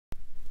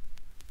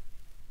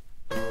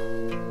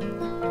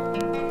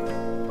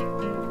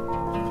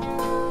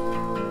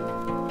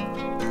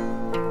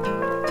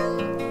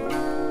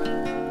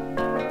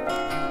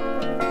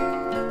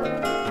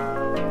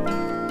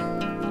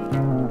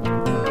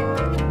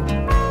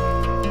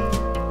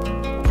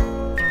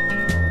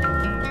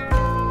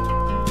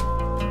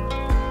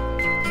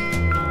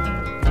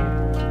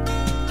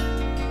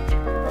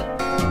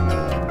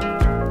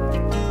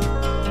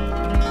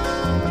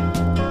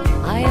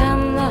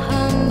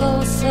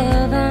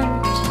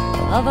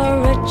of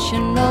a rich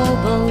and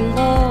noble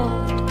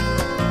lord.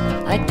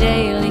 I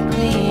daily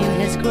clean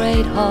his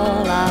great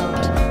hall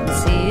out and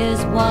see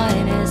his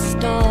wine is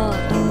stored.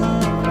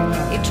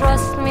 He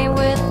trusts me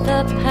with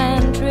the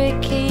pantry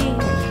key,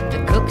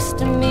 the cooks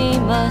to me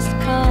must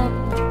come,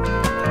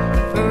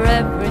 for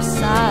every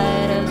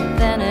side of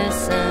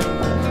venison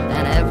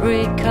and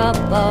every cup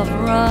of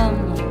rum.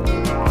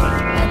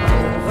 And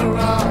over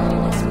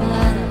on his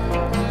manor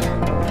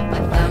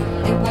my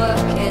family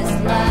work his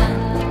land.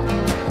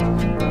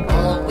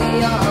 All we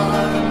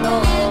are and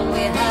all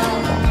we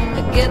have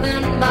are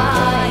given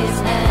by his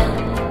hand.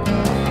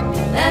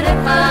 And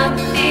if I'm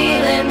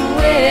feeling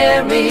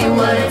weary,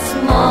 well, it's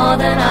more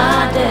than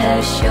I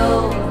dare show.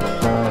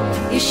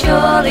 He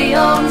surely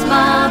owns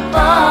my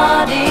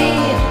body,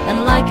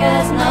 and like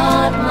as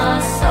not my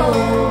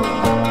soul.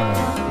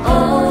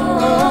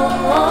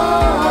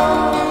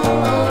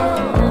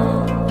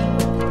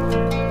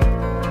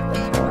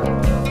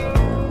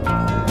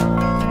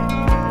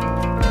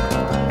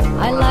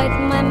 I light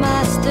my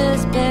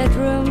master's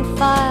bedroom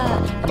fire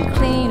and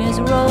clean his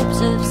robes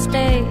of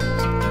state,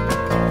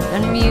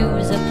 and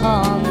muse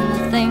upon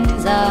the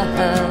things I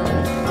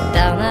heard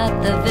down at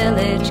the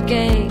village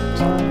gate.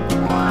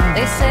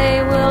 They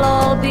say we'll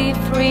all be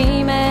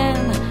free men,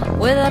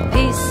 with a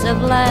piece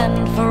of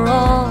land for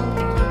all.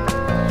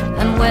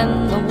 And when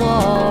the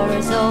war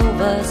is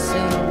over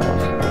soon,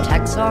 the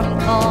tax on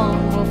corn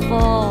will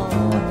fall.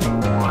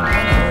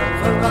 And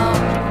over on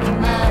the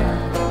manor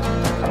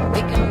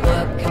we can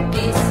work a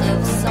piece of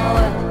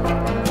soil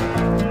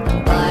and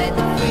buy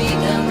the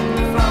freedom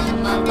from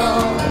my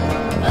Lord,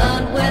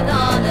 earned with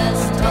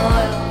honest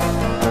toil.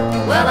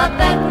 Well, I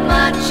bet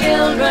my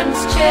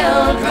children's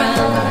children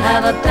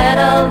have a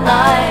better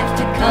life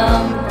to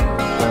come.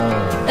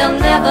 They'll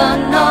never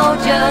know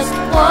just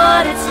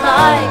what it's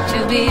like to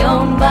be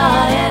owned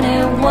by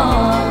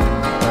anyone.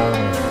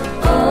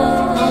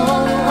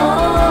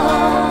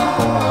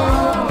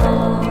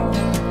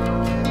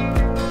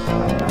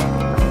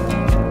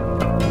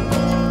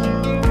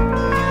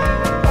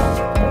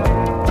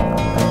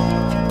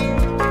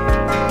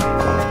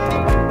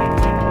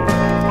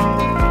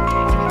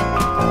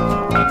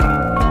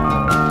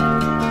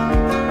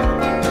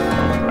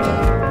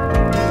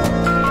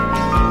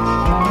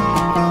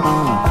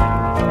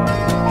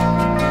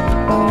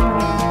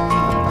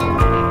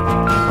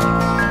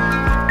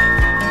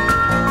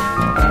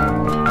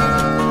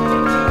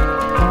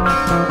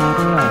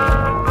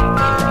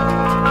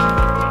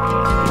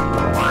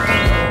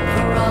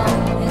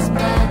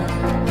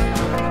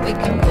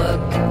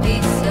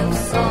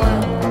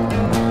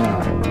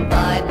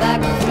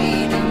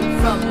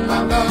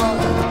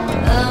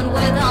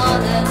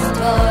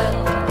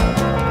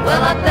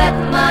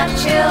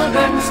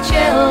 Children's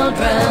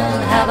children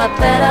have a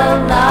better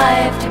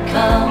life to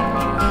come.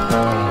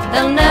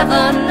 They'll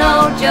never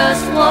know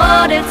just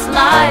what it's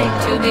like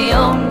to be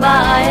owned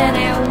by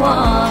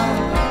anyone.